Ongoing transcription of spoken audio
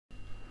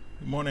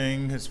Good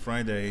morning, it's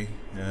Friday.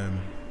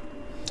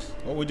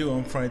 What we do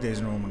on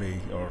Fridays normally,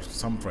 or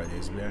some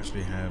Fridays, we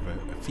actually have a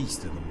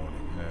feast in the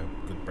morning,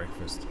 a good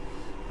breakfast.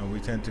 And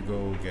we tend to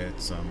go get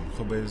some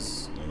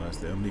khubz, that's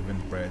the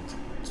unleavened bread,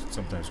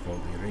 sometimes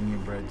called the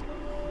Iranian bread,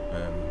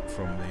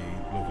 from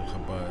the local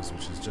khabbaz,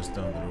 which is just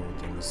down the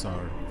road in the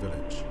Sar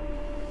village.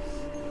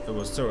 It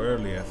was so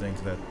early, I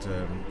think, that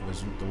there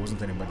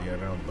wasn't anybody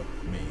around but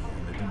me,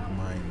 and they didn't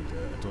mind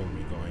at all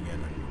me going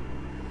in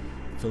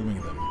and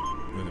filming them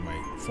with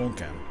my phone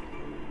cam.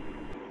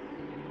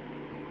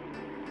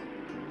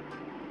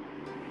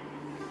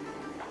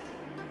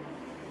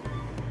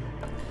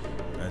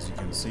 As you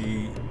can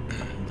see,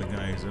 the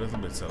guy is a little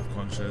bit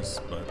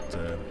self-conscious, but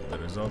the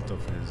result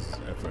of his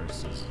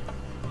efforts is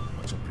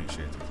much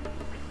appreciated.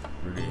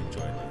 Really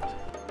enjoyed that.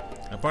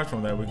 Apart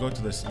from that, we go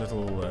to this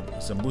little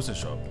sambusa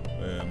shop.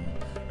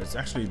 It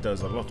actually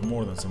does a lot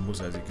more than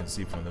sambusa, as you can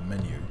see from the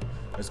menu.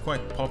 It's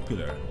quite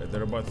popular.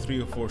 There are about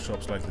 3 or 4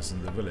 shops like this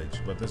in the village,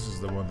 but this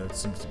is the one that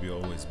seems to be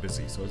always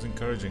busy, so it's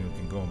encouraging. You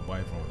can go and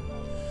buy from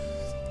them.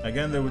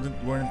 Again, there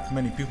weren't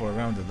many people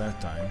around at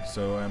that time,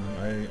 so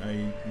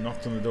I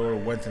knocked on the door,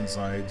 went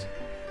inside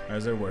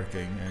as they're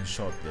working, and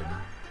shot them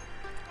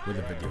with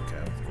a video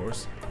cam, of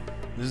course.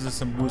 This is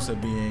a sambusa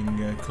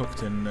being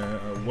cooked in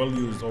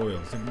well-used oil.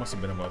 I think it must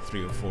have been about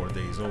 3 or 4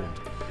 days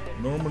old.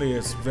 Normally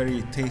it's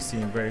very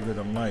tasty and very good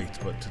and light,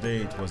 but today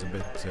it was a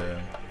bit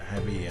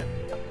heavy and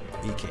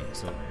icky,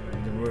 so we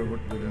didn't really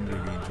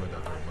enjoy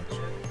that very much.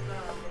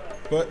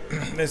 But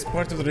it's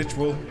part of the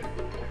ritual.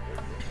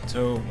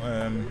 So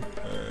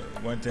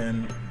went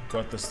in,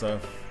 got the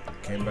stuff,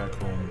 came back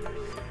home.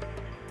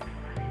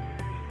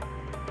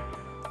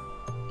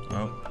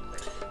 Well,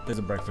 there's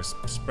a breakfast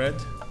spread.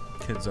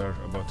 Kids are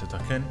about to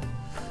tuck in.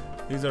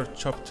 These are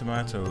chopped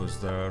tomatoes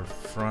that are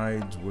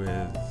fried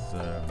with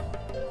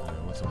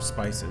some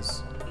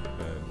spices,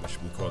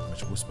 which we call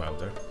mashbous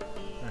powder.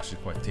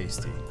 Actually quite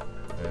tasty.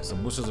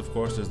 Samosas, of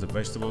course, is the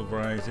vegetable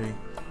variety.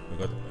 We've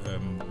got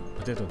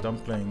potato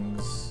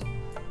dumplings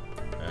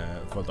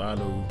called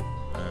aloo,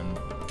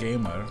 and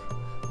gamer.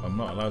 I'm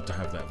not allowed to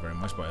have that very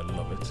much, but I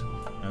love it.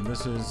 And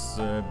this is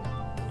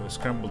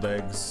scrambled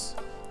eggs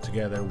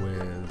together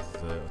with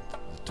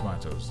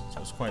tomatoes.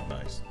 So it's quite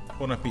nice.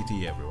 Bon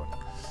appetit, everyone,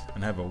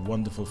 and have a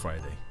wonderful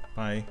Friday.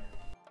 Bye.